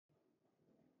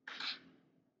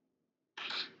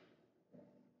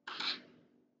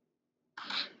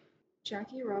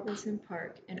Jackie Robinson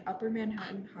Park in Upper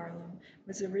Manhattan, Harlem,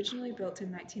 was originally built in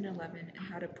 1911 and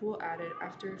had a pool added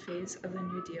after a phase of the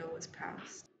New Deal was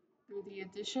passed. Through the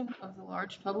addition of the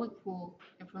large public pool,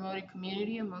 it promoted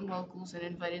community among locals and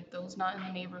invited those not in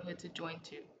the neighborhood to join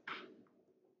too.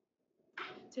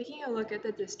 Taking a look at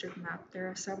the district map,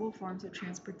 there are several forms of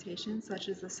transportation such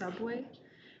as the subway,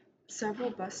 several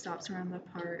bus stops around the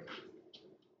park,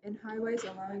 and highways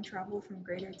allowing travel from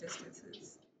greater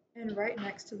distances. And right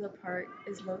next to the park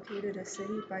is located a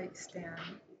city bike stand.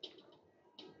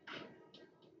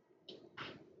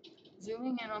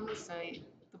 Zooming in on the site,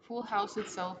 the pool house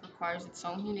itself requires its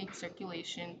own unique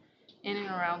circulation in and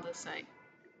around the site.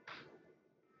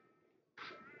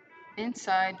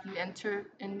 Inside, you enter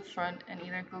in the front and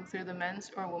either go through the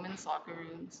men's or women's locker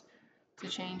rooms to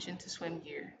change into swim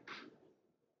gear.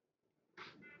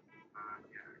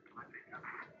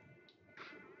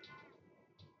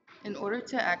 In order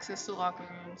to access the locker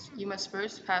rooms, you must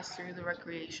first pass through the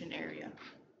recreation area.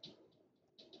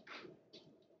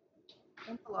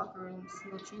 In the locker rooms,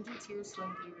 you'll change into your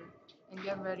swim gear and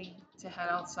get ready to head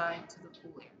outside to the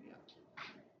pool area.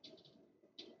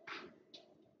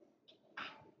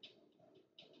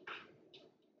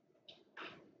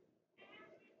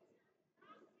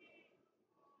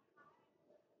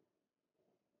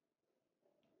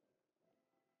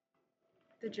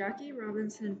 The Jackie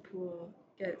Robinson Pool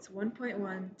gets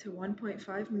 1.1 to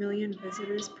 1.5 million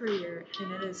visitors per year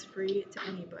and it is free to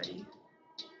anybody.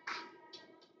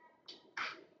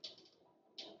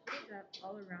 The pool depth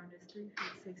all around is 3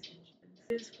 feet 6 inches.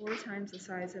 It is 4 times the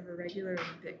size of a regular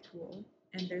Olympic pool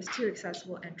and there's 2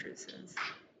 accessible entrances.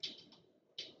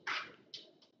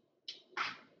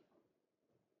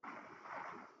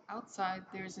 Outside,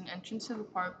 there is an entrance to the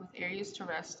park with areas to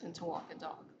rest and to walk a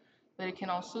dog, but it can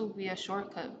also be a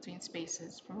shortcut between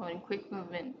spaces, promoting quick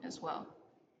movement as well.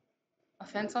 A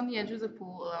fence on the edge of the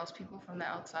pool allows people from the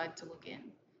outside to look in,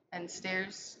 and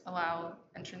stairs allow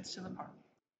entrance to the park.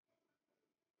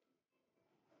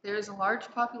 There is a large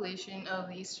population of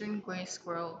the eastern gray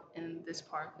squirrel in this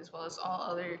park, as well as all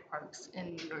other parks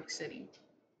in New York City.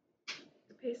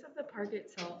 The pace of the park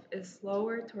itself is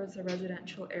slower towards the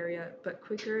residential area but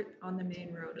quicker on the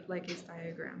main road like is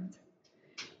diagrammed.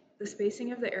 The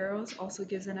spacing of the arrows also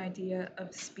gives an idea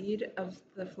of speed of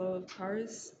the flow of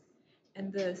cars,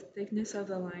 and the thickness of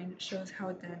the line shows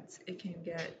how dense it can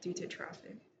get due to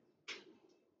traffic.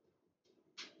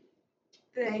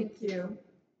 Thank you.